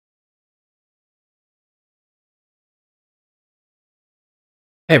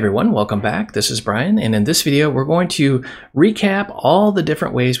Hey everyone, welcome back. This is Brian, and in this video we're going to recap all the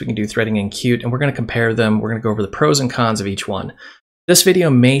different ways we can do threading in Qt, and we're going to compare them. We're going to go over the pros and cons of each one. This video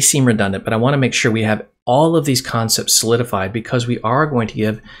may seem redundant, but I want to make sure we have all of these concepts solidified because we are going to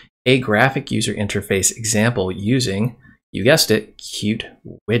give a graphic user interface example using, you guessed it, Qt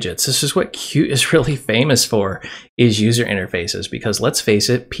widgets. This is what Qt is really famous for, is user interfaces, because let's face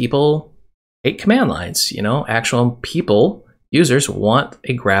it, people hate command lines. You know, actual people, users want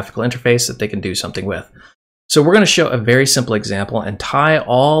a graphical interface that they can do something with. So we're going to show a very simple example and tie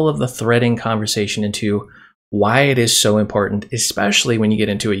all of the threading conversation into why it is so important, especially when you get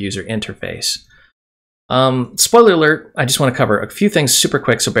into a user interface. Spoiler alert, I just want to cover a few things super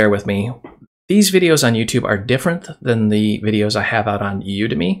quick, so bear with me. These videos on YouTube are different than the videos I have out on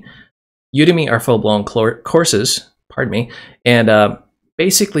Udemy. Udemy are full-blown courses, pardon me, and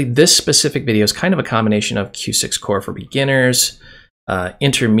basically, this specific video is kind of a combination of Q6 Core for beginners,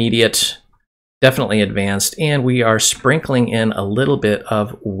 intermediate, definitely advanced, and we are sprinkling in a little bit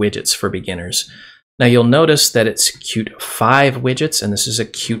of widgets for beginners. Now you'll notice that it's Qt 5 widgets, and this is a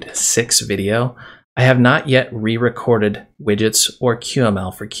Qt 6 video. I have not yet re-recorded widgets or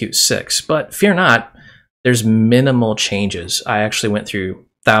QML for Qt 6, but fear not, there's minimal changes. I actually went through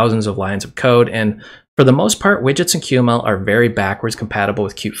thousands of lines of code, and for the most part, widgets and QML are very backwards compatible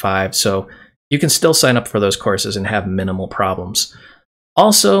with Qt 5, so you can still sign up for those courses and have minimal problems.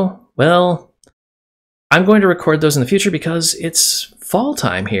 Also, well, I'm going to record those in the future because it's fall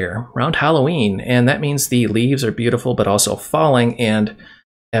time here, around Halloween, and that means the leaves are beautiful but also falling, and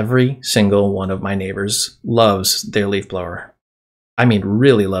every single one of my neighbors loves their leaf blower. I mean,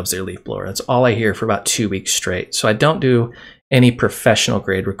 really loves their leaf blower. That's all I hear for about 2 weeks straight. So I don't do any professional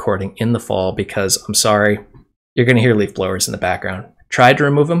grade recording in the fall because, I'm sorry, you're going to hear leaf blowers in the background. Tried to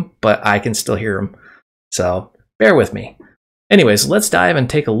remove them, but I can still hear them. So bear with me. Anyways, let's dive and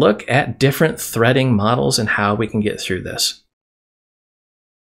take a look at different threading models and how we can get through this.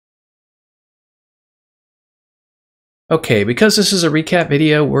 Okay, because this is a recap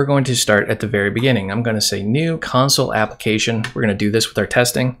video, we're going to start at the very beginning. I'm going to say new console application. We're going to do this with our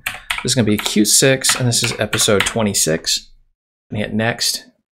testing. This is going to be Qt 6, and this is episode 26. And hit next.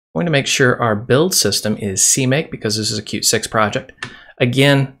 I'm going to make sure our build system is CMake because this is a Qt 6 project.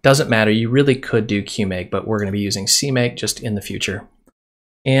 Again, doesn't matter. You really could do QMake, but we're going to be using CMake just in the future.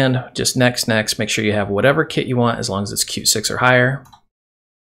 And just next, make sure you have whatever kit you want as long as it's Qt 6 or higher.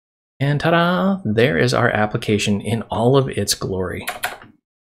 And ta-da! There is our application in all of its glory.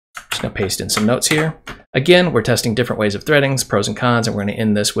 Just going to paste in some notes here. Again, we're testing different ways of threading, pros and cons, and we're going to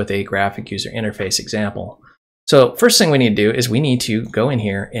end this with a graphic user interface example. So first thing we need to do is we need to go in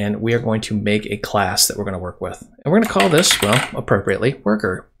here and we are going to make a class that we're going to work with. And we're going to call this, well, appropriately,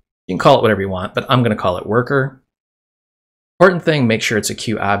 worker. You can call it whatever you want, but I'm going to call it worker. Important thing, make sure it's a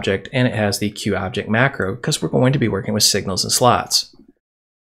Q object and it has the Q object macro because we're going to be working with signals and slots.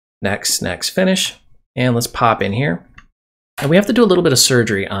 Next, finish. And let's pop in here. And we have to do a little bit of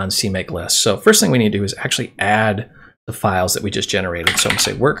surgery on CMake lists. So first thing we need to do is actually add the files that we just generated. So I'm going to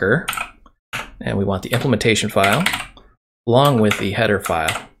say worker. And we want the implementation file along with the header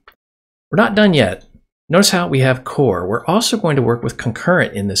file. We're not done yet. Notice how we have core. We're also going to work with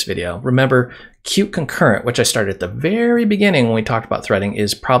concurrent in this video. Remember, Qt concurrent, which I started at the very beginning when we talked about threading,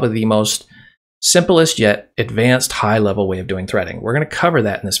 is probably the most simplest yet advanced high-level way of doing threading. We're going to cover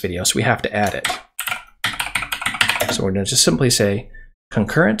that in this video, so we have to add it. So we're going to just simply say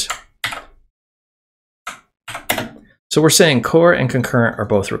concurrent. So we're saying core and concurrent are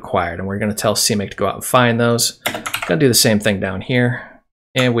both required, and we're going to tell CMake to go out and find those. Going to do the same thing down here,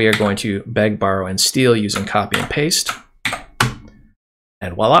 and we are going to beg, borrow, and steal using copy and paste.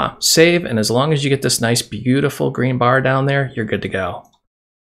 And voila, save, and as long as you get this nice, beautiful green bar down there, you're good to go.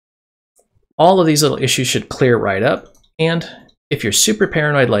 All of these little issues should clear right up, and if you're super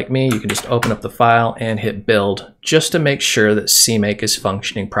paranoid like me, you can just open up the file and hit build just to make sure that CMake is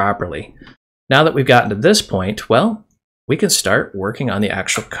functioning properly. Now that we've gotten to this point, well, we can start working on the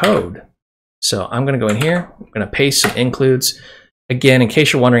actual code. So I'm going to go in here, I'm going to paste some includes. Again, in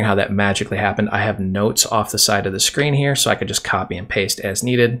case you're wondering how that magically happened, I have notes off the side of the screen here, so I could just copy and paste as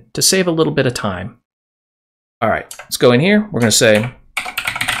needed to save a little bit of time. All right, let's go in here. We're going to say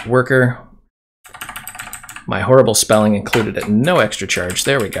worker. My horrible spelling included at no extra charge.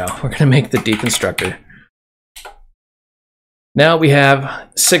 There we go. We're going to make the deconstructor. Now we have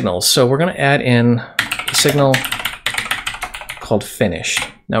signals, so we're going to add in a signal called finished.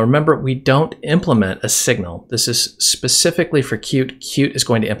 Now remember, we don't implement a signal. This is specifically for Qt. Qt is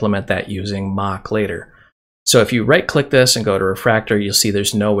going to implement that using mock later. So if you right click this and go to refactor, you'll see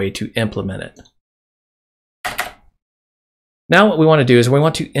there's no way to implement it. Now what we want to do is we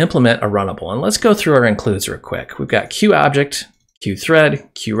want to implement a runnable. And let's go through our includes real quick. We've got QObject,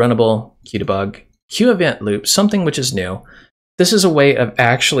 QThread, QRunnable, QDebug, QEventLoop, something which is new. This is a way of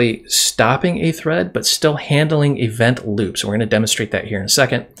actually stopping a thread, but still handling event loops. We're going to demonstrate that here in a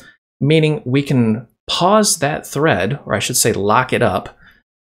second, meaning we can pause that thread, or I should say lock it up,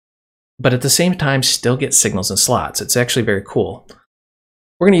 but at the same time still get signals and slots. It's actually very cool.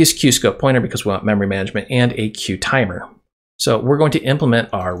 We're going to use QScopePointer because we want memory management and a QTimer. So we're going to implement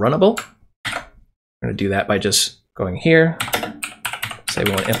our runnable. We're going to do that by just going here, say we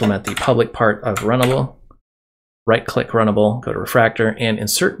want to implement the public part of runnable, right-click runnable, go to refactor, and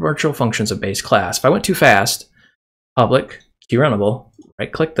insert virtual functions of base class. If I went too fast, public, QRunnable,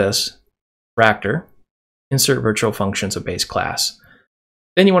 right-click this, refactor, insert virtual functions of base class.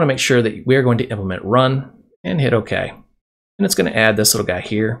 Then you want to make sure that we're going to implement run and hit OK. And it's going to add this little guy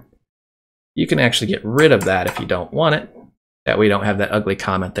here. You can actually get rid of that if you don't want it. That way you don't have that ugly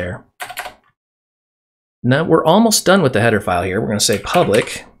comment there. Now we're almost done with the header file here. We're going to say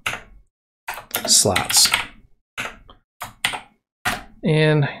public slots.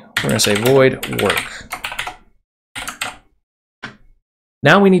 And we're going to say void work.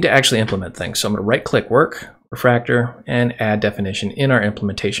 Now we need to actually implement things. So I'm going to right-click work, refactor, and add definition in our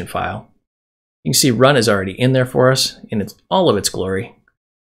implementation file. You can see run is already in there for us in all of its glory.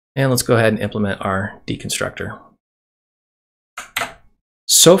 And let's go ahead and implement our deconstructor.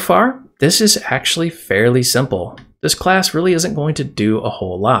 So far, this is actually fairly simple. This class really isn't going to do a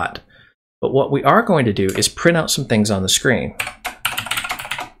whole lot. But what we are going to do is print out some things on the screen.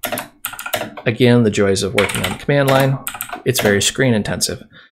 Again, the joys of working on the command line. It's very screen intensive.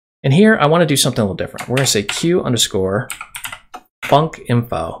 And here I want to do something a little different. We're going to say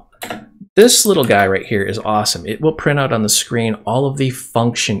Q_func_info. This little guy right here is awesome. It will print out on the screen all of the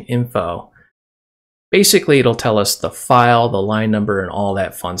function info. Basically, it'll tell us the file, the line number, and all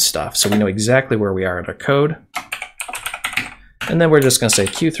that fun stuff. So we know exactly where we are in our code. And then we're just going to say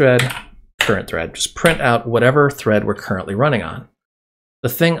QThread, current thread. Just print out whatever thread we're currently running on. The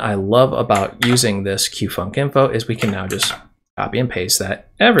thing I love about using this QFuncInfo is we can now just copy and paste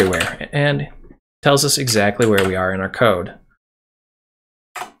that everywhere, and it tells us exactly where we are in our code.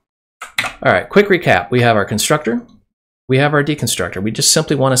 All right, quick recap. We have our constructor, we have our deconstructor. We just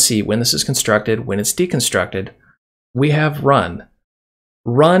simply want to see when this is constructed, when it's deconstructed. We have run.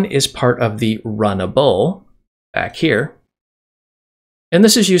 Run is part of the runnable back here. And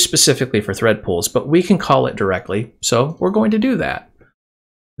this is used specifically for thread pools, but we can call it directly, so we're going to do that.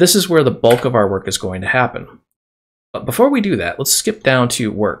 This is where the bulk of our work is going to happen. But before we do that, let's skip down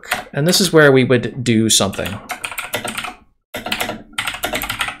to work. And this is where we would do something.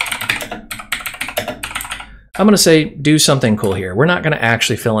 I'm going to say do something cool here. We're not going to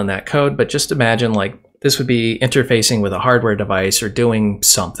actually fill in that code, but just imagine like this would be interfacing with a hardware device or doing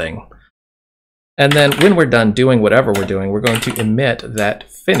something. And then when we're done doing whatever we're doing, we're going to emit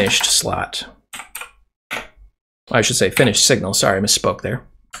that finished slot. I should say finished signal. Sorry, I misspoke there.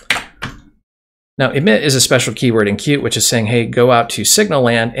 Now, emit is a special keyword in Qt, which is saying, hey, go out to signal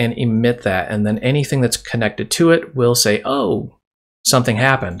land and emit that. And then anything that's connected to it will say, oh, something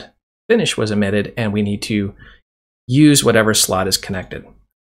happened. Finish was emitted, and we need to use whatever slot is connected.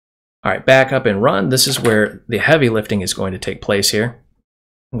 All right, back up and run. This is where the heavy lifting is going to take place here.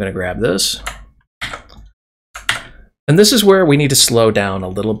 I'm going to grab this. And this is where we need to slow down a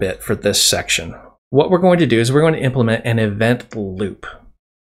little bit for this section. What we're going to do is we're going to implement an event loop.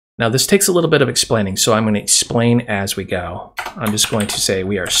 Now this takes a little bit of explaining, so I'm going to explain as we go. I'm just going to say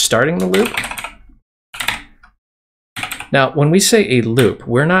we are starting the loop. Now when we say a loop,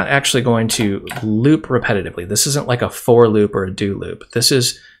 we're not actually going to loop repetitively. This isn't like a for loop or a do loop. This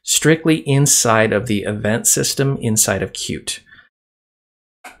is strictly inside of the event system inside of Qt.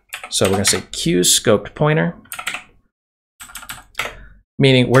 So we're going to say QScopePointer,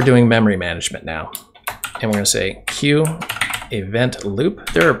 meaning we're doing memory management now. And we're going to say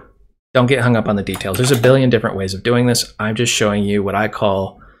QEventLoop. Don't get hung up on the details. There's a billion different ways of doing this. I'm just showing you what I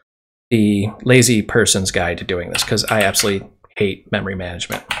call the lazy person's guide to doing this, because I absolutely hate memory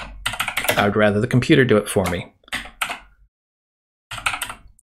management. I would rather the computer do it for me.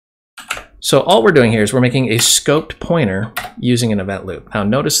 So all we're doing here is we're making a scoped pointer using an event loop. Now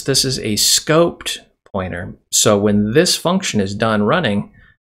notice this is a scoped pointer. So when this function is done running,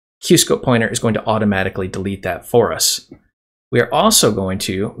 QScopePointer is going to automatically delete that for us. We are also going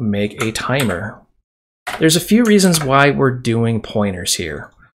to make a timer. There's a few reasons why we're doing pointers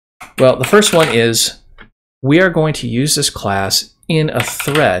here. Well, the first one is we are going to use this class in a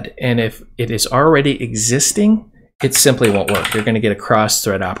thread, and if it is already existing, it simply won't work. You're going to get a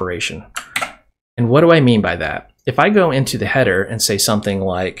cross-thread operation. And what do I mean by that? if I go into the header and say something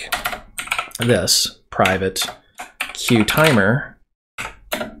like this, private Q timer,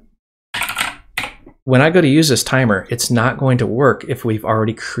 when I go to use this timer, it's not going to work if we've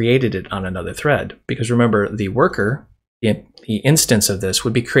already created it on another thread. Because remember, the worker, the instance of this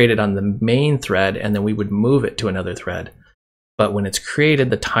would be created on the main thread, and then we would move it to another thread. But when it's created,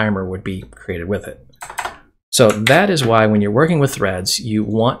 the timer would be created with it. So that is why when you're working with threads, you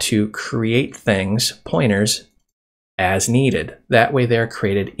want to create things, pointers, as needed. That way they're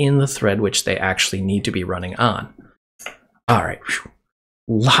created in the thread which they actually need to be running on. All right.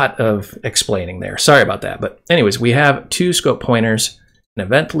 Lot of explaining there. Sorry about that. But anyways, we have two scope pointers, an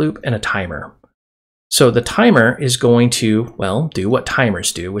event loop, and a timer. So the timer is going to, well, do what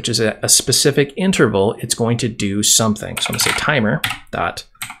timers do, which is at a specific interval, it's going to do something. So I'm going to say timer dot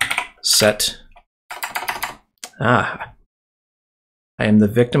set. I am the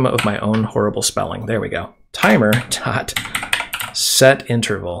victim of my own horrible spelling. There we go. Timer dot set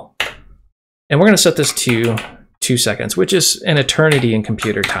interval. And we're going to set this to 2 seconds, which is an eternity in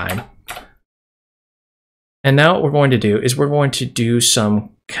computer time. And now what we're going to do is we're going to do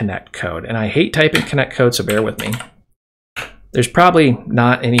some connect code. And I hate typing connect code, so bear with me. There's probably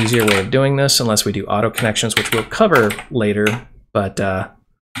not an easier way of doing this unless we do auto connections, which we'll cover later, but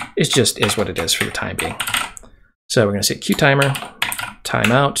it just is what it is for the time being. So we're going to say QTimer,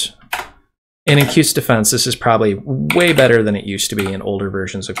 timeout. And in Qt's defense, this is probably way better than it used to be in older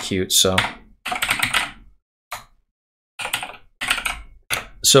versions of Qt.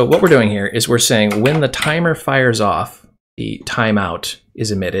 So what we're doing here is we're saying when the timer fires off, the timeout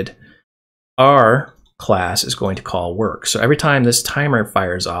is emitted, our class is going to call work. So every time this timer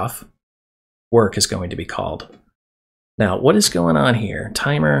fires off, work is going to be called. Now, what is going on here?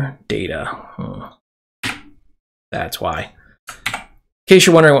 Timer data. That's why. In case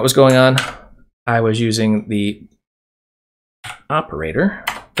you're wondering what was going on, I was using the operator,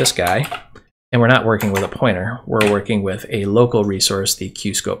 this guy, and we're not working with a pointer. We're working with a local resource, the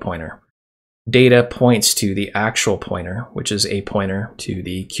QScope pointer. Data points to the actual pointer, which is a pointer to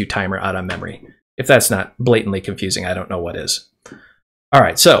the QTimer out on memory. If that's not blatantly confusing, I don't know what is. All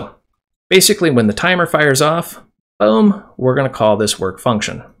right, so basically when the timer fires off, boom, we're going to call this work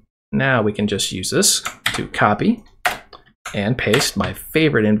function. Now we can just use this to copy and paste, my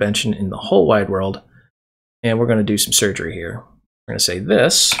favorite invention in the whole wide world. And we're going to do some surgery here. We're going to say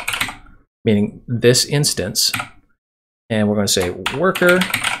this, meaning this instance, and we're going to say worker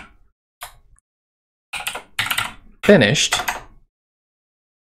finished.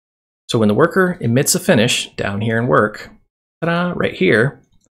 So when the worker emits a finish down here in work, ta-da, right here,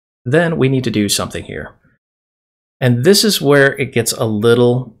 then we need to do something here. And this is where it gets a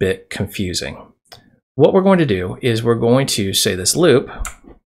little bit confusing. What we're going to do is we're going to say this loop.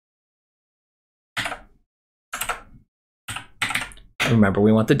 Remember,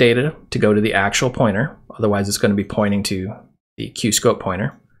 we want the data to go to the actual pointer. Otherwise, it's going to be pointing to the QScope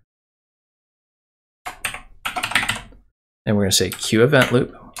pointer. And we're going to say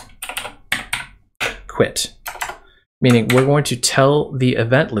QEventLoop quit. Meaning we're going to tell the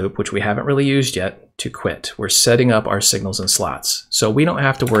event loop, which we haven't really used yet, to quit. We're setting up our signals and slots. So we don't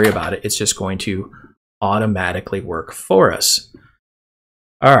have to worry about it. It's just going to automatically work for us.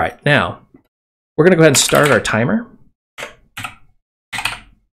 All right, now we're going to go ahead and start our timer.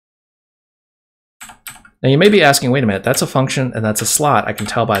 Now you may be asking, wait a minute, that's a function and that's a slot. I can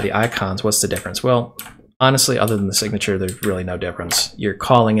tell by the icons. What's the difference? Well, honestly, other than the signature, there's really no difference. You're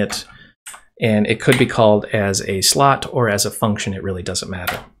calling it, and it could be called as a slot or as a function. It really doesn't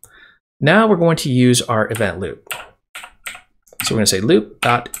matter. Now we're going to use our event loop. So we're going to say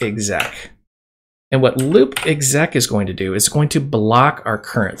loop.exec. And what loop exec is going to do is going to block our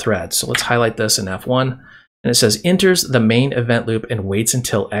current thread. So let's highlight this in F1. And it says enters the main event loop and waits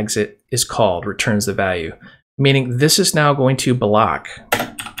until exit is called, returns the value. Meaning this is now going to block.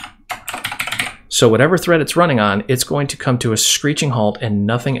 So whatever thread it's running on, it's going to come to a screeching halt and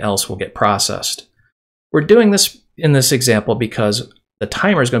nothing else will get processed. We're doing this in this example because the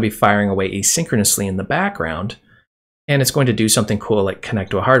timer is going to be firing away asynchronously in the background. And it's going to do something cool like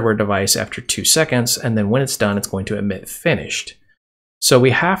connect to a hardware device after 2 seconds. And then when it's done, it's going to emit finished. So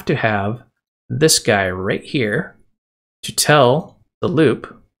we have to have this guy right here to tell the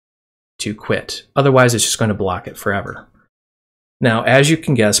loop to quit. Otherwise, it's just going to block it forever. Now, as you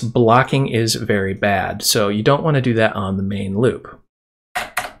can guess, blocking is very bad. So you don't want to do that on the main loop. Or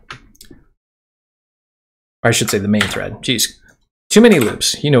I should say the main thread. Geez, too many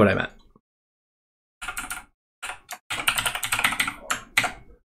loops. You know what I meant.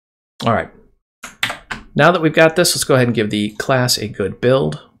 All right. Now that we've got this, let's go ahead and give the class a good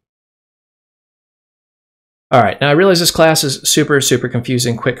build. All right, now I realize this class is super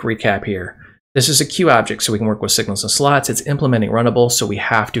confusing. Quick recap here. This is a Q object, so we can work with signals and slots. It's implementing runnable, so we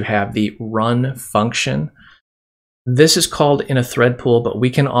have to have the run function. This is called in a thread pool, but we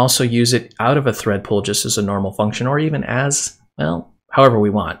can also use it out of a thread pool just as a normal function, or even as, well, however we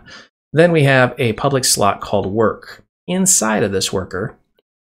want. Then we have a public slot called work. Inside of this worker,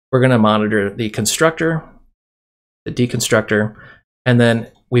 we're going to monitor the constructor, the deconstructor, and then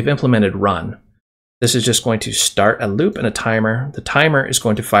we've implemented run. This is just going to start a loop and a timer. The timer is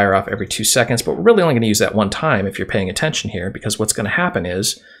going to fire off every 2 seconds, but we're really only going to use that one time if you're paying attention here, because what's going to happen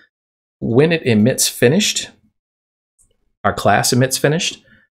is when it emits finished, our class emits finished,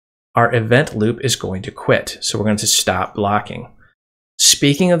 our event loop is going to quit. So we're going to stop blocking.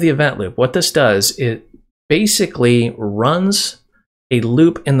 Speaking of the event loop, what this does, it basically runs a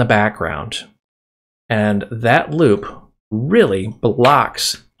loop in the background, and that loop really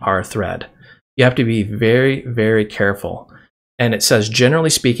blocks our thread. You have to be very careful. And it says, generally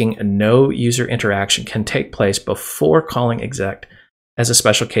speaking, no user interaction can take place before calling exec. As a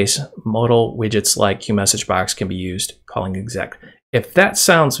special case, modal widgets like QMessageBox can be used calling exec. If that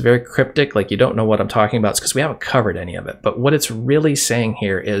sounds very cryptic, like you don't know what I'm talking about, it's because we haven't covered any of it. But what it's really saying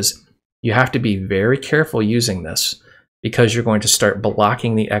here is you have to be very careful using this, because you're going to start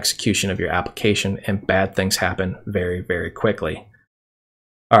blocking the execution of your application, and bad things happen very quickly.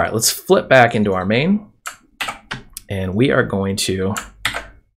 All right, let's flip back into our main, and we are going to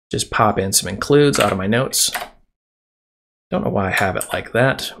just pop in some includes out of my notes. Don't know why I have it like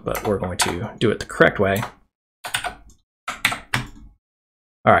that, but we're going to do it the correct way.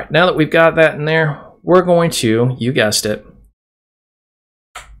 All right, now that we've got that in there, we're going to, you guessed it,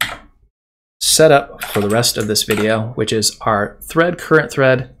 set up for the rest of this video, which is our thread, current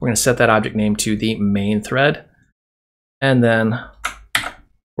thread. We're going to set that object name to the main thread, and then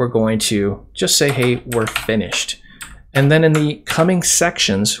we're going to just say, hey, we're finished. And then in the coming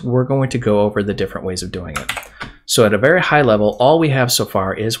sections, we're going to go over the different ways of doing it. So at a very high level, all we have so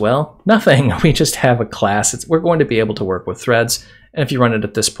far is, well, nothing. We just have a class. We're going to be able to work with threads. And if you run it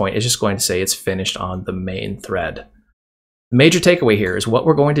at this point, it's just going to say it's finished on the main thread. The major takeaway here is what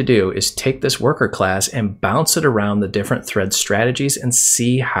we're going to do is take this worker class and bounce it around the different thread strategies and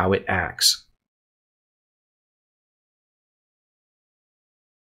see how it acts.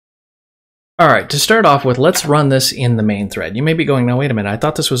 All right, to start off with, let's run this in the main thread. You may be going, now wait a minute, I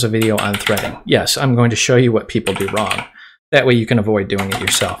thought this was a video on threading. Yes, I'm going to show you what people do wrong. That way you can avoid doing it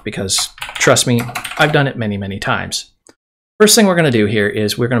yourself, because trust me, I've done it many times. First thing we're going to do here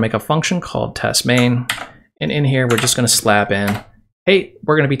is we're going to make a function called test main, and in here we're just going to slap in, hey,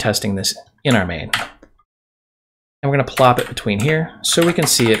 we're going to be testing this in our main. And we're going to plop it between here so we can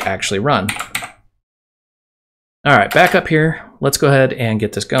see it actually run. All right, back up here. Let's go ahead and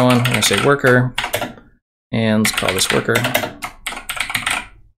get this going. I'm going to say worker, and let's call this worker.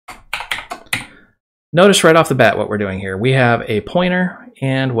 Notice right off the bat what we're doing here. We have a pointer,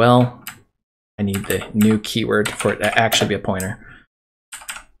 and well, I need the new keyword for it to actually be a pointer.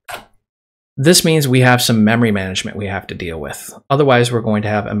 This means we have some memory management we have to deal with. Otherwise, we're going to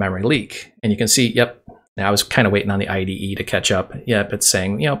have a memory leak. And you can see, yep, now I was kind of waiting on the IDE to catch up. Yep, it's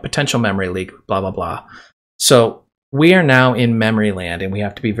saying, you know, potential memory leak, blah, blah, blah. So we are now in memory land, and we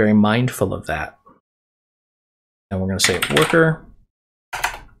have to be very mindful of that. And we're going to say worker,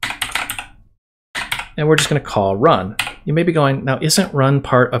 and we're just going to call run. You may be going, now isn't run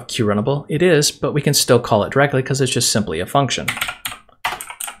part of QRunnable? It is, but we can still call it directly because it's just simply a function.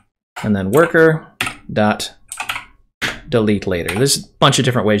 And then worker dot delete later. There's a bunch of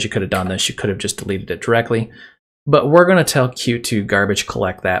different ways you could have done this. You could have just deleted it directly. But we're going to tell Q to garbage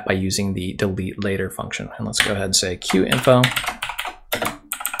collect that by using the delete later function. And let's go ahead and say QInfo.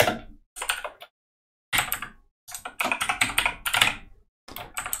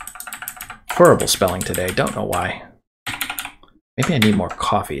 Horrible spelling today, don't know why. Maybe I need more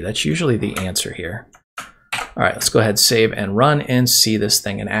coffee. That's usually the answer here. All right, let's go ahead, save and run and see this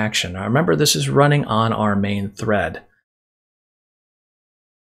thing in action. Now remember, this is running on our main thread.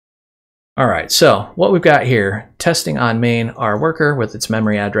 All right, so what we've got here, testing on main, our worker with its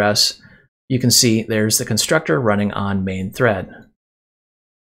memory address. You can see there's the constructor running on main thread.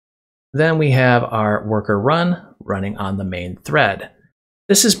 Then we have our worker run running on the main thread.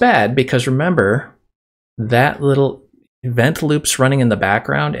 This is bad because remember, that little event loop's running in the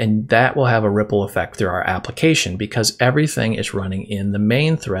background, and that will have a ripple effect through our application because everything is running in the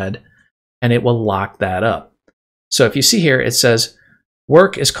main thread, and it will lock that up. So if you see here, it says,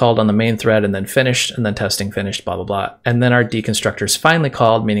 work is called on the main thread and then finished and then testing finished, blah, blah, blah. And then our deconstructor is finally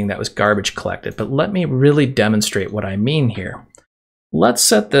called, meaning that was garbage collected. But let me really demonstrate what I mean here. Let's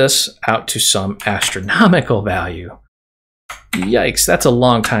set this out to some astronomical value. Yikes, that's a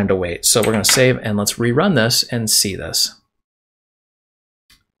long time to wait. So we're going to save and let's rerun this and see this.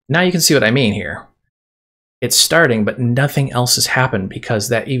 Now you can see what I mean here. It's starting, but nothing else has happened because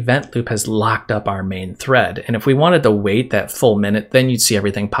that event loop has locked up our main thread. And if we wanted to wait that full minute, then you'd see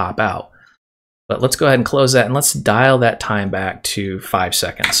everything pop out. But let's go ahead and close that and let's dial that time back to 5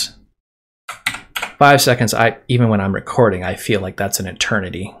 seconds. 5 seconds, even when I'm recording, I feel like that's an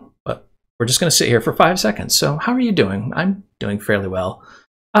eternity. But we're just going to sit here for 5 seconds. So how are you doing? I'm doing fairly well.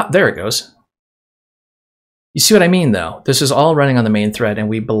 Ah, there it goes. You see what I mean, though? This is all running on the main thread, and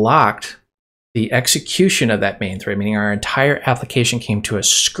we blocked the execution of that main thread, meaning our entire application came to a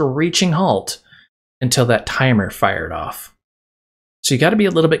screeching halt until that timer fired off. So you got to be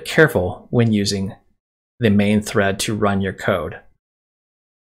a little bit careful when using the main thread to run your code.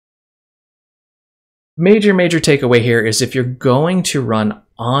 Major takeaway here is if you're going to run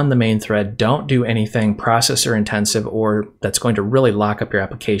on the main thread, don't do anything processor intensive or that's going to really lock up your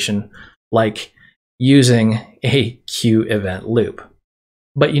application, like using a Q event loop.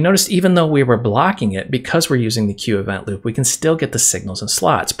 But you noticed even though we were blocking it, because we're using the Q event loop, we can still get the signals and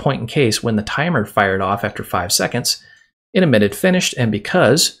slots. Point in case, when the timer fired off after 5 seconds, it emitted finished, and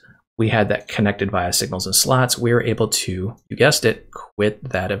because we had that connected via signals and slots, we were able to, you guessed it,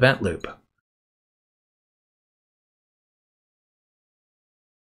 quit that event loop.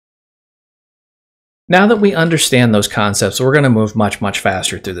 Now that we understand those concepts, we're going to move much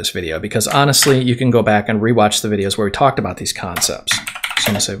faster through this video because honestly, you can go back and rewatch the videos where we talked about these concepts. So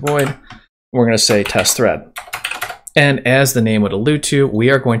I'm going to say void, we're going to say test thread. And as the name would allude to, we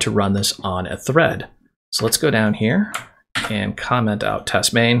are going to run this on a thread. So let's go down here and comment out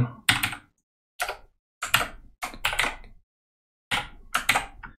test main.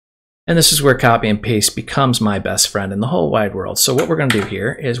 And this is where copy and paste becomes my best friend in the whole wide world. So what we're going to do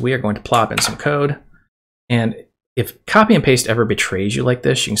here is we are going to plop in some code. And if copy and paste ever betrays you like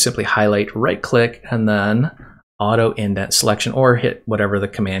this, you can simply highlight, right click, and then auto indent selection, or hit whatever the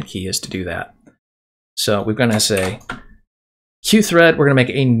command key is to do that. So we're going to say QThread, we're going to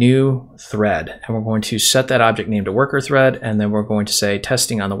make a new thread, and we're going to set that object name to worker thread, and then we're going to say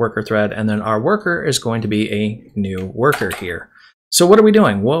testing on the worker thread, and then our worker is going to be a new worker here. So what are we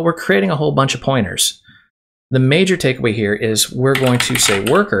doing? Well, we're creating a whole bunch of pointers. The major takeaway here is we're going to say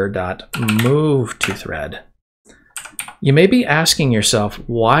worker.moveToThread. You may be asking yourself,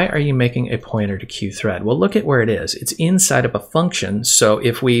 why are you making a pointer to QThread? Well, look at where it is. It's inside of a function. So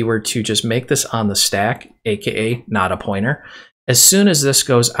if we were to just make this on the stack, aka not a pointer, as soon as this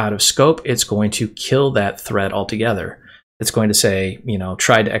goes out of scope, it's going to kill that thread altogether. It's going to say, you know,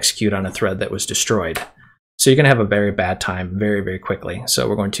 try to execute on a thread that was destroyed. So you're going to have a very bad time very quickly. So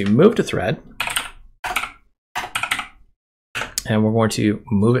we're going to move to thread. And we're going to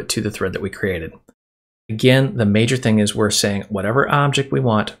move it to the thread that we created. Again, the major thing is we're saying whatever object we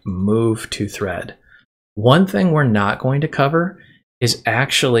want, move to thread. One thing we're not going to cover is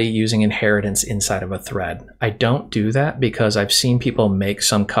actually using inheritance inside of a thread. I don't do that because I've seen people make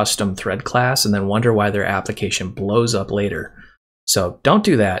some custom thread class and then wonder why their application blows up later. So don't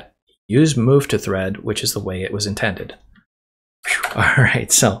do that. Use move to thread, which is the way it was intended. All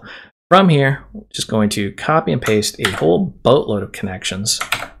right, so from here, we're just going to copy and paste a whole boatload of connections.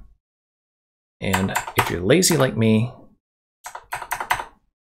 And if you're lazy like me,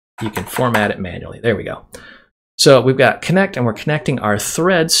 you can format it manually. There we go. So we've got connect, and we're connecting our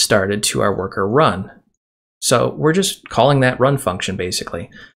thread started to our worker run. So we're just calling that run function, basically.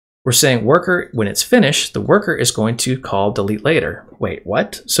 We're saying worker, when it's finished, the worker is going to call delete later. Wait,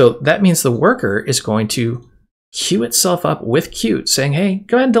 what? So that means the worker is going to queue itself up with Qt, saying, hey,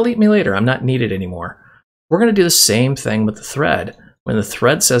 go ahead and delete me later. I'm not needed anymore. We're going to do the same thing with the thread. When the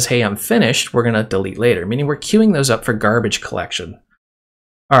thread says, hey, I'm finished, we're going to delete later, meaning we're queuing those up for garbage collection.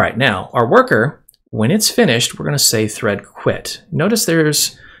 All right, now our worker, when it's finished, we're going to say thread quit. Notice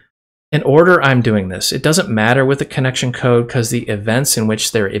there's an order I'm doing this. It doesn't matter with the connection code because the events in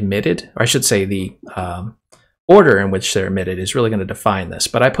which they're emitted, or I should say the order in which they're emitted is really going to define this,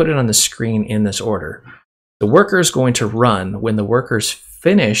 but I put it on the screen in this order. The worker is going to run. When the worker's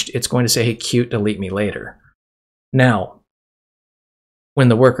finished, it's going to say, hey, Qt, delete me later. Now, when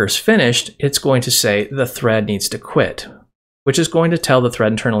the worker's finished, it's going to say the thread needs to quit, which is going to tell the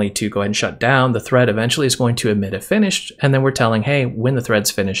thread internally to go ahead and shut down. The thread eventually is going to emit a finished, and then we're telling, hey, when the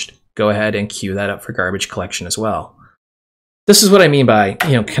thread's finished, go ahead and queue that up for garbage collection as well. This is what I mean by,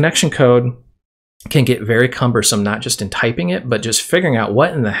 connection code can get very cumbersome, not just in typing it, but just figuring out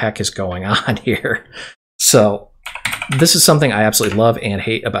what in the heck is going on here. So This is something I absolutely love and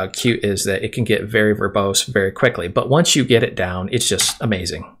hate about Qt, is that it can get very verbose very quickly. But once you get it down, it's just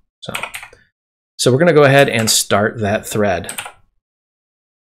amazing. So we're going to go ahead and start that thread.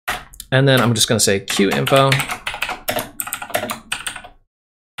 And then I'm just going to say Qt info.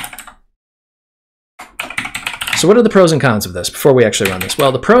 So what are the pros and cons of this before we actually run this?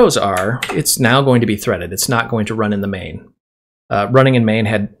 Well, the pros are it's now going to be threaded. It's not going to run in the main. Running in main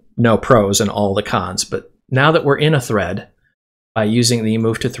had no pros and all the cons, but now that we're in a thread, by using the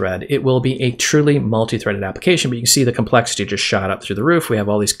move to thread, it will be a truly multi-threaded application. But you can see the complexity just shot up through the roof. We have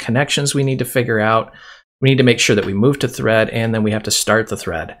all these connections we need to figure out. We need to make sure that we move to thread, and then we have to start the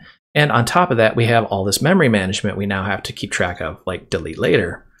thread. And on top of that, we have all this memory management we now have to keep track of, like delete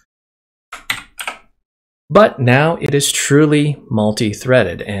later. But now it is truly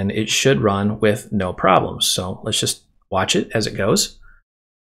multi-threaded, and it should run with no problems. So let's just watch it as it goes.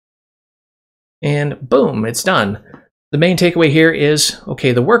 And boom, it's done. The main takeaway here is,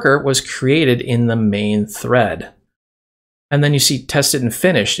 okay, the worker was created in the main thread. And then you see tested and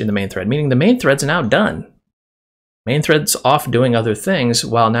finished in the main thread, meaning the main thread's now done. Main thread's off doing other things,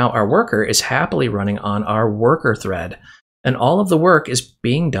 while now our worker is happily running on our worker thread. And all of the work is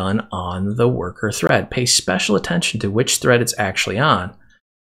being done on the worker thread. Pay special attention to which thread it's actually on.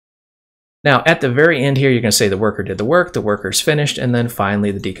 Now, at the very end here, you're going to say the worker did the work, the worker's finished, and then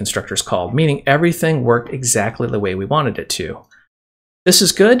finally the deconstructor's called, meaning everything worked exactly the way we wanted it to. This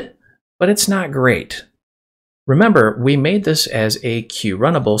is good, but it's not great. Remember, we made this as a Q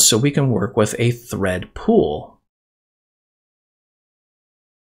runnable so we can work with a thread pool.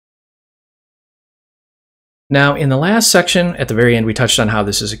 Now, in the last section, at the very end, we touched on how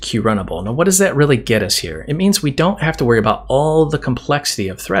this is a Q runnable. Now, what does that really get us here? It means we don't have to worry about all the complexity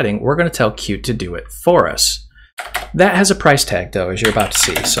of threading. We're going to tell Qt to do it for us. That has a price tag, though, as you're about to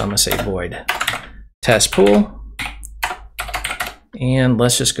see. So I'm going to say void test pool. And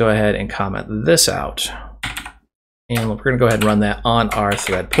let's just go ahead and comment this out. And we're going to go ahead and run that on our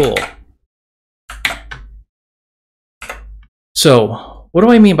thread pool. So what do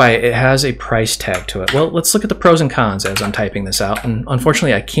I mean by it has a price tag to it? Well, let's look at the pros and cons as I'm typing this out. And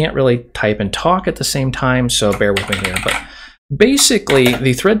unfortunately, I can't really type and talk at the same time, so bear with me here. But basically,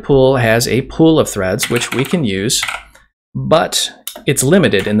 the thread pool has a pool of threads, which we can use, but it's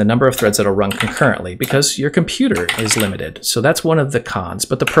limited in the number of threads that'll run concurrently because your computer is limited. So that's one of the cons.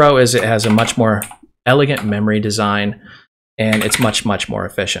 But the pro is it has a much more elegant memory design, and it's much, much more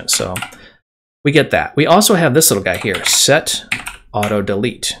efficient. So we get that. We also have this little guy here, set auto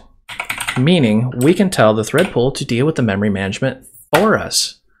delete, meaning we can tell the thread pool to deal with the memory management for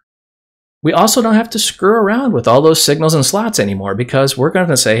us. We also don't have to screw around with all those signals and slots anymore because we're going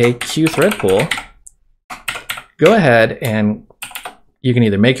to say, hey, QThread pool, go ahead and you can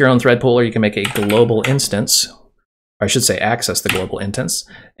either make your own thread pool or you can make a global instance, or I should say access the global instance,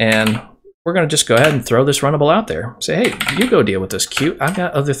 and we're going to just go ahead and throw this runnable out there. Say, hey, you go deal with this Qt. I've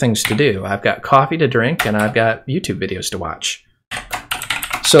got other things to do. I've got coffee to drink and I've got YouTube videos to watch.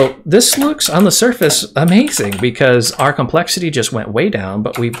 So this looks on the surface amazing because our complexity just went way down,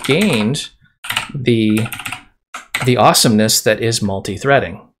 but we've gained the awesomeness that is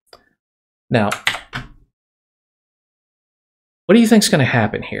multi-threading. Now, what do you think is going to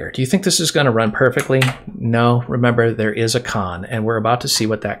happen here? Do you think this is going to run perfectly? No, remember there is a con, and we're about to see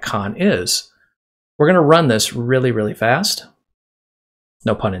what that con is. We're going to run this really, really fast.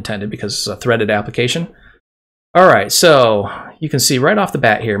 No pun intended because it's a threaded application. All right, so you can see right off the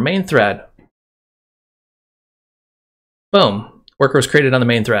bat here, main thread. Boom, worker was created on the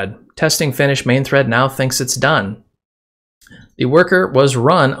main thread. Testing finished, main thread now thinks it's done. The worker was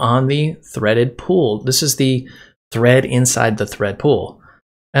run on the threaded pool. This is the thread inside the thread pool.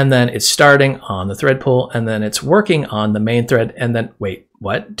 And then it's starting on the thread pool, and then it's working on the main thread, and then, wait,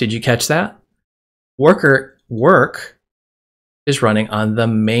 what? Did you catch that? Work is running on the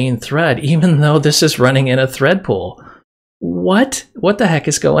main thread, even though this is running in a thread pool. What the heck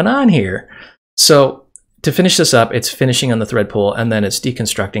is going on here? So to finish this up, it's finishing on the thread pool and then it's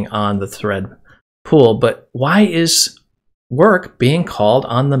deconstructing on the thread pool. But why is work being called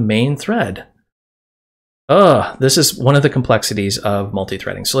on the main thread? This is one of the complexities of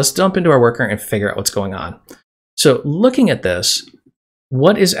multi-threading. So let's jump into our worker and figure out what's going on. So looking at this,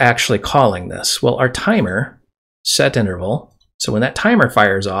 what is actually calling this? Well, our timer set interval. So when that timer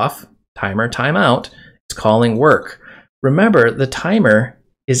fires off, timer timeout, it's calling work. Remember, the timer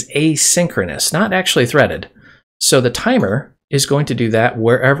is asynchronous, not actually threaded. So the timer is going to do that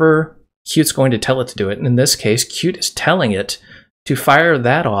wherever Qt's going to tell it to do it. And in this case, Qt is telling it to fire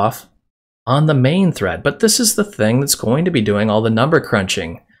that off on the main thread. But this is the thing that's going to be doing all the number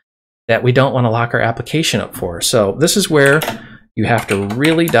crunching. that we don't want to lock our application up for. So this is where you have to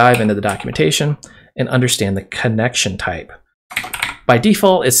really dive into the documentation and understand the connection type. By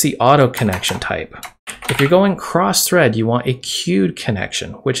default, it's the auto connection type. If you're going cross-thread, you want a queued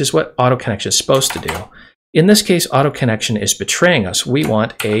connection, which is what auto connection is supposed to do. In this case, auto connection is betraying us. We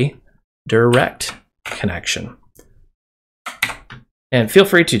want a direct connection. And feel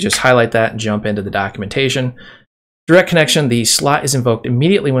free to just highlight that and jump into the documentation. Direct connection, the slot is invoked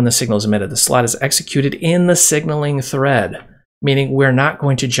immediately when the signal is emitted. The slot is executed in the signaling thread, meaning we're not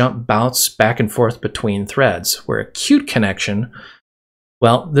going to bounce back and forth between threads. Where a queued connection,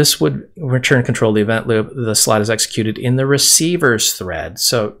 well, this would return control of the event loop. The slot is executed in the receiver's thread.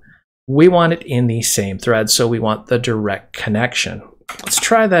 So we want it in the same thread, so we want the direct connection. Let's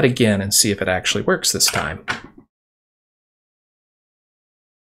try that again and see if it actually works this time.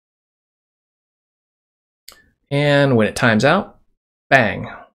 And when it times out, bang,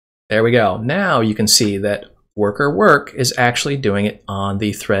 there we go. Now you can see that worker work is actually doing it on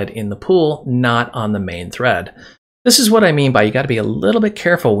the thread in the pool, not on the main thread. This is what I mean by you got to be a little bit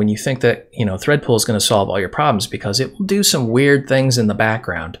careful when you think that, thread pool is going to solve all your problems, because it will do some weird things in the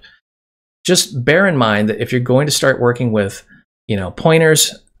background. Just bear in mind that if you're going to start working with,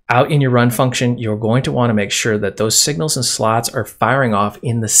 pointers out in your run function, you're going to want to make sure that those signals and slots are firing off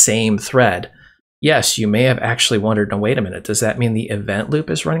in the same thread. Yes, you may have actually wondered, no, wait a minute, does that mean the event loop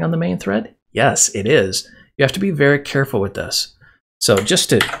is running on the main thread? Yes, it is. You have to be very careful with this. So just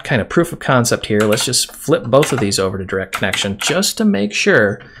to kind of proof of concept here, let's just flip both of these over to direct connection just to make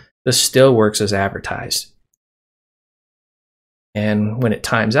sure this still works as advertised. And when it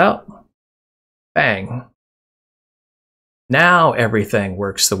times out, bang. Now everything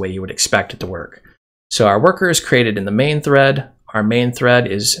works the way you would expect it to work. So our worker is created in the main thread. Our main thread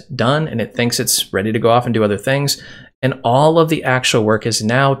is done and it thinks it's ready to go off and do other things. And all of the actual work is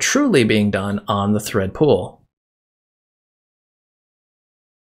now truly being done on the thread pool.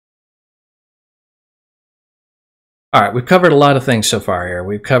 All right, we've covered a lot of things so far here.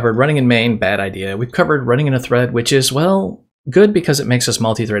 We've covered running in main, bad idea. We've covered running in a thread, which is, well, good because it makes us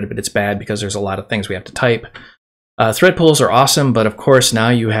multi-threaded, but it's bad because there's a lot of things we have to type. Thread pools are awesome, but of course now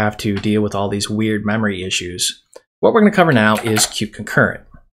you have to deal with all these weird memory issues. What we're going to cover now is Qt Concurrent.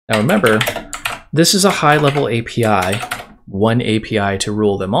 Now remember, this is a high-level API, one API to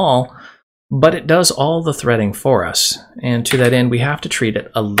rule them all, but it does all the threading for us. And to that end, we have to treat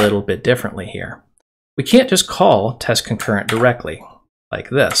it a little bit differently here. We can't just call test concurrent directly like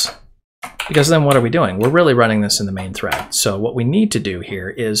this, because then what are we doing? We're really running this in the main thread. So what we need to do here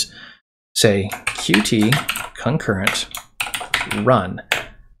is say Qt concurrent run,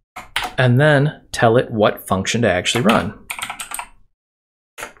 and then tell it what function to actually run.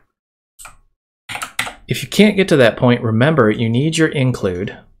 If you can't get to that point, remember you need your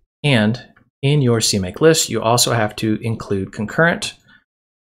include, and in your CMake list you also have to include concurrent,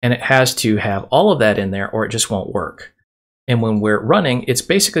 and it has to have all of that in there or it just won't work. And when we're running, it's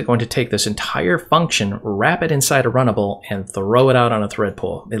basically going to take this entire function, wrap it inside a runnable, and throw it out on a thread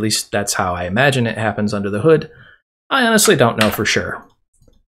pool. At least that's how I imagine it happens under the hood. I honestly don't know for sure,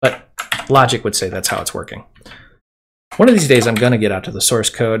 but logic would say that's how it's working. One of these days I'm going to get out to the source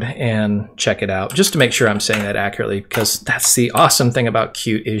code and check it out just to make sure I'm saying that accurately, because that's the awesome thing about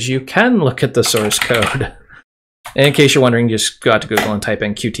Qt is you can look at the source code. And in case you're wondering, just go out to Google and type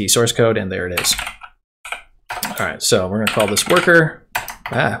in Qt source code, and there it is. All right, so we're going to call this worker.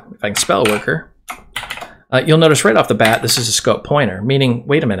 If I can spell worker. You'll notice right off the bat, this is a scope pointer, meaning,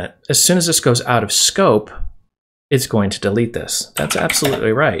 wait a minute, as soon as this goes out of scope, it's going to delete this. That's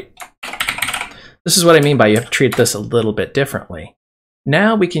absolutely right. This is what I mean by you have to treat this a little bit differently.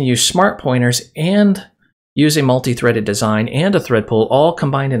 Now we can use smart pointers and use a multi-threaded design and a thread pool all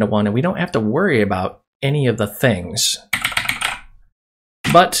combined into one, and we don't have to worry about any of the things.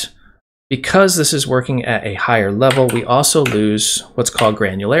 But because this is working at a higher level, we also lose what's called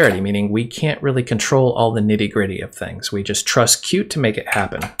granularity, meaning we can't really control all the nitty-gritty of things. We just trust Qt to make it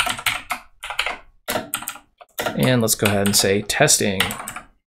happen. And let's go ahead and say testing.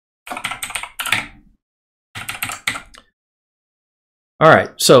 All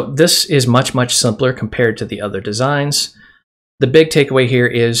right, so this is much, much simpler compared to the other designs. The big takeaway here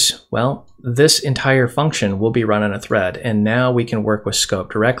is, well, this entire function will be run on a thread, and now we can work with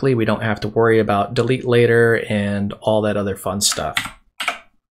scope directly. We don't have to worry about delete later and all that other fun stuff.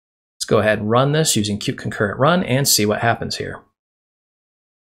 Let's go ahead and run this using Qt concurrent run and see what happens here.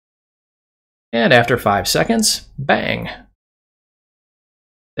 And after 5 seconds, bang.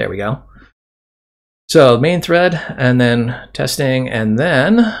 There we go. So main thread, and then testing, and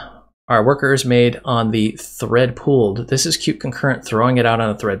then our worker is made on the thread pooled. This is Qt concurrent throwing it out on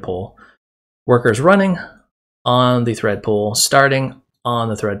a thread pool. Workers running on the thread pool, starting on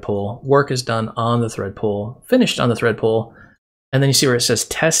the thread pool, work is done on the thread pool, finished on the thread pool, and then you see where it says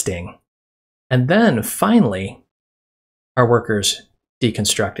testing. And then finally, our workers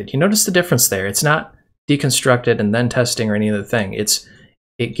deconstructed. You notice the difference there. It's not deconstructed and then testing or any other thing.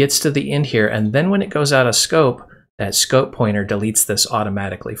 It gets to the end here, and then when it goes out of scope, that scope pointer deletes this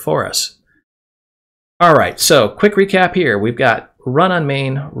automatically for us. All right, so quick recap here. We've got run on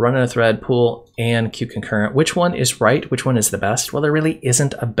main, run on a thread, pool, and Qt concurrent. Which one is right? Which one is the best? Well, there really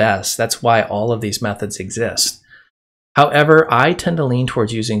isn't a best. That's why all of these methods exist. However, I tend to lean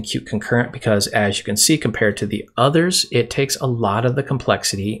towards using Qt concurrent because, as you can see, compared to the others, it takes a lot of the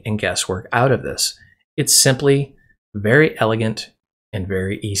complexity and guesswork out of this. It's simply very elegant and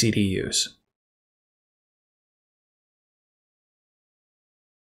very easy to use.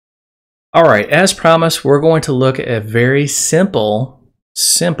 All right, as promised, we're going to look at a very simple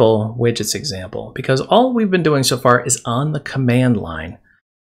widgets example because all we've been doing so far is on the command line.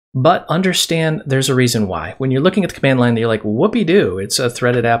 But understand there's a reason why. When you're looking at the command line, you're like, whoopee-doo, it's a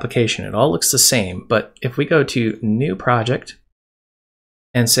threaded application. It all looks the same. But if we go to New Project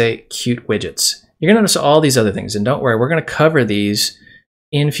and say Qt Widgets, you're going to notice all these other things. And don't worry, we're going to cover these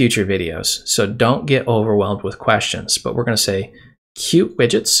in future videos. So don't get overwhelmed with questions. But we're going to say Qt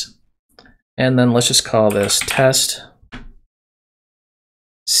Widgets. And then let's just call this test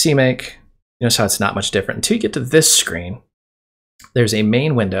CMake. Notice how it's not much different. Until you get to this screen, there's a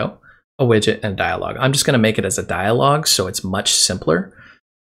main window, a widget, and a dialog. I'm just going to make it as a dialog so it's much simpler.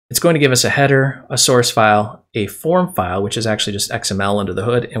 It's going to give us a header, a source file, a form file, which is actually just XML under the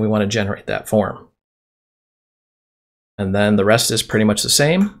hood, and we want to generate that form. And then the rest is pretty much the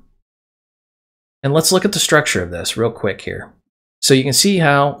same. And let's look at the structure of this real quick here. So you can see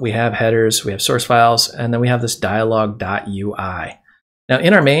how we have headers, we have source files, and then we have this dialog.ui. Now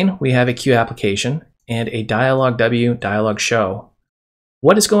in our main, we have a Q application and a dialog W, dialog show.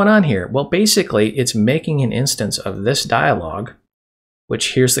 What is going on here? Well, basically, it's making an instance of this dialog,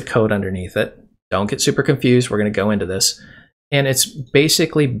 which here's the code underneath it. Don't get super confused. We're going to go into this. And it's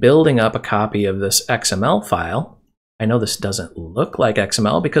basically building up a copy of this XML file. I know this doesn't look like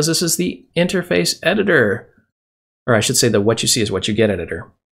XML because this is the interface editor. Or I should say the what you see is what you get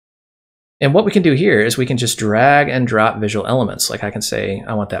editor. And what we can do here is we can just drag and drop visual elements. Like I can say,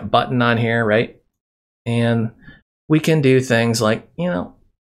 I want that button on here, right? And we can do things like, you know,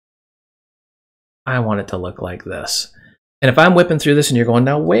 I want it to look like this. And if I'm whipping through this and you're going,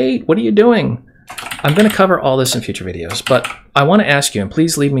 now wait, what are you doing? I'm going to cover all this in future videos, but I want to ask you, and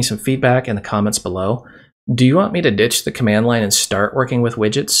please leave me some feedback in the comments below. Do you want me to ditch the command line and start working with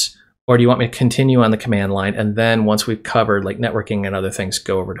widgets? Or do you want me to continue on the command line and then once we've covered like networking and other things,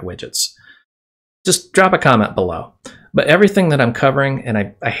 go over to widgets? Just drop a comment below. But everything that I'm covering, and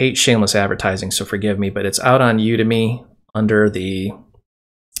I hate shameless advertising, so forgive me, but it's out on Udemy under the,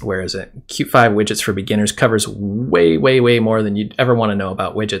 where is it? Qt5 Widgets for Beginners covers way, way, way more than you'd ever want to know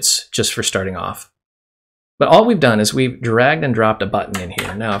about widgets just for starting off. But all we've done is we've dragged and dropped a button in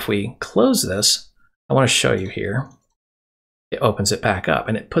here. Now, if we close this, I want to show you here. It opens it back up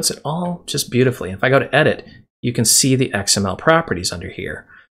and it puts it all just beautifully. If I go to edit, you can see the XML properties under here.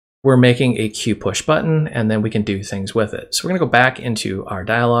 We're making a Q push button and then we can do things with it. So we're going to go back into our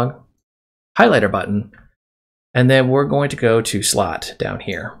dialog, highlight our button, and then we're going to go to slot down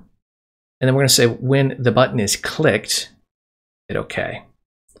here. And then we're going to say when the button is clicked, hit OK.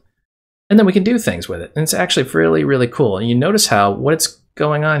 And then we can do things with it. And it's actually really, really cool. And you notice how what's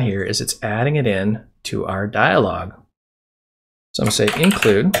going on here is it's adding it in to our dialog. So I'm going to say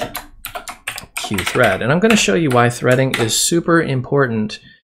include QThread. And I'm going to show you why threading is super important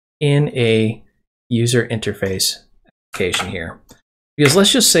in a user interface application here. Because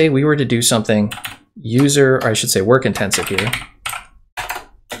let's just say we were to do something user, or I should say work intensive here.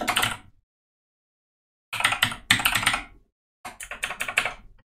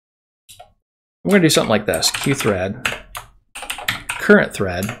 We're going to do something like this, QThread, current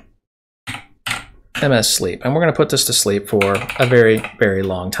thread, MS sleep. And we're going to put this to sleep for a very, very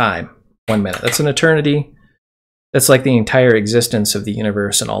long time, 1 minute. That's an eternity. That's like the entire existence of the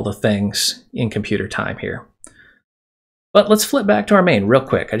universe and all the things in computer time here. But let's flip back to our main real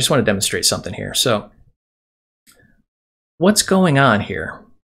quick. I just want to demonstrate something here. So what's going on here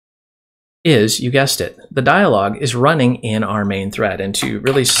is, you guessed it, the dialog is running in our main thread. And to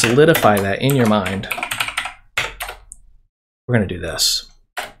really solidify that in your mind, we're going to do this.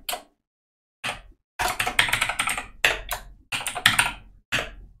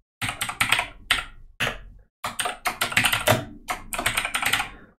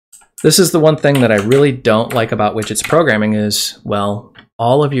 This is the one thing that I really don't like about widgets programming is, well,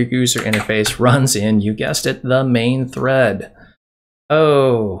 all of your user interface runs in, you guessed it, the main thread.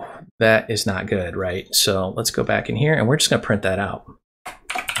 Oh, that is not good, right? So let's go back in here and we're just going to print that out.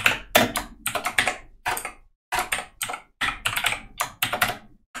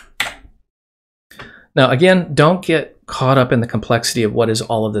 Now, again, don't get caught up in the complexity of what is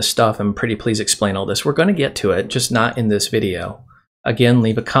all of this stuff and pretty please explain all this. We're going to get to it, just not in this video. Again,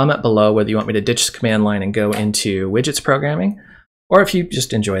 leave a comment below whether you want me to ditch the command line and go into widgets programming, or if you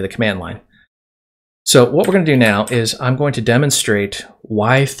just enjoy the command line. So what we're going to do now is I'm going to demonstrate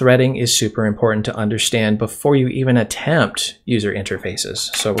why threading is super important to understand before you even attempt user interfaces.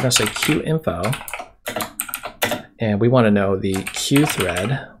 So we're going to say QInfo, and we want to know the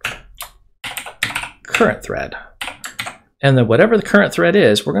QThread current thread. And then whatever the current thread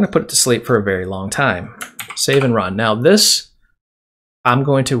is, we're going to put it to sleep for a very long time. Save and run. Now this, I'm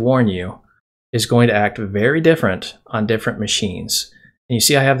going to warn you, is going to act very different on different machines. And you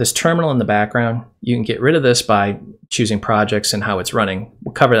see I have this terminal in the background. You can get rid of this by choosing projects and how it's running.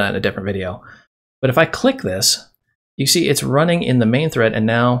 We'll cover that in a different video. But if I click this, you see it's running in the main thread, and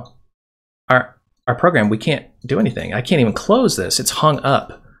now our program, we can't do anything. I can't even close this. It's hung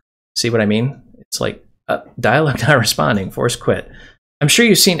up. See what I mean? It's like dialog not responding, force quit. I'm sure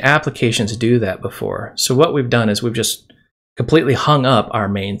you've seen applications do that before. So what we've done is we've just completely hung up our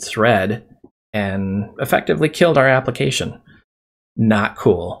main thread and effectively killed our application. Not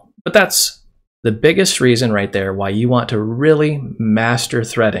cool. But that's the biggest reason right there why you want to really master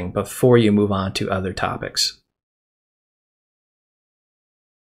threading before you move on to other topics.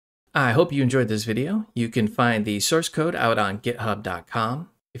 I hope you enjoyed this video. You can find the source code out on github.com.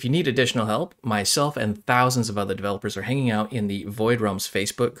 If you need additional help, myself and thousands of other developers are hanging out in the Void Realms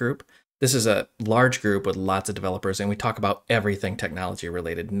Facebook group. This is a large group with lots of developers, and we talk about everything technology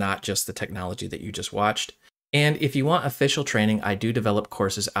related, not just the technology that you just watched. And if you want official training, I do develop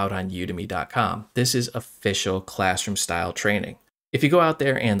courses out on udemy.com. This is official classroom style training. If you go out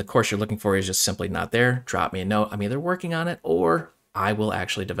there and the course you're looking for is just simply not there, drop me a note. I'm either working on it or I will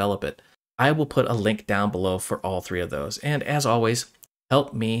actually develop it. I will put a link down below for all three of those. And as always,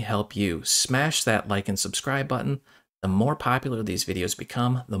 help me help you. Smash that like and subscribe button. The more popular these videos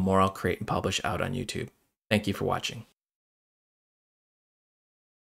become, the more I'll create and publish out on YouTube. Thank you for watching.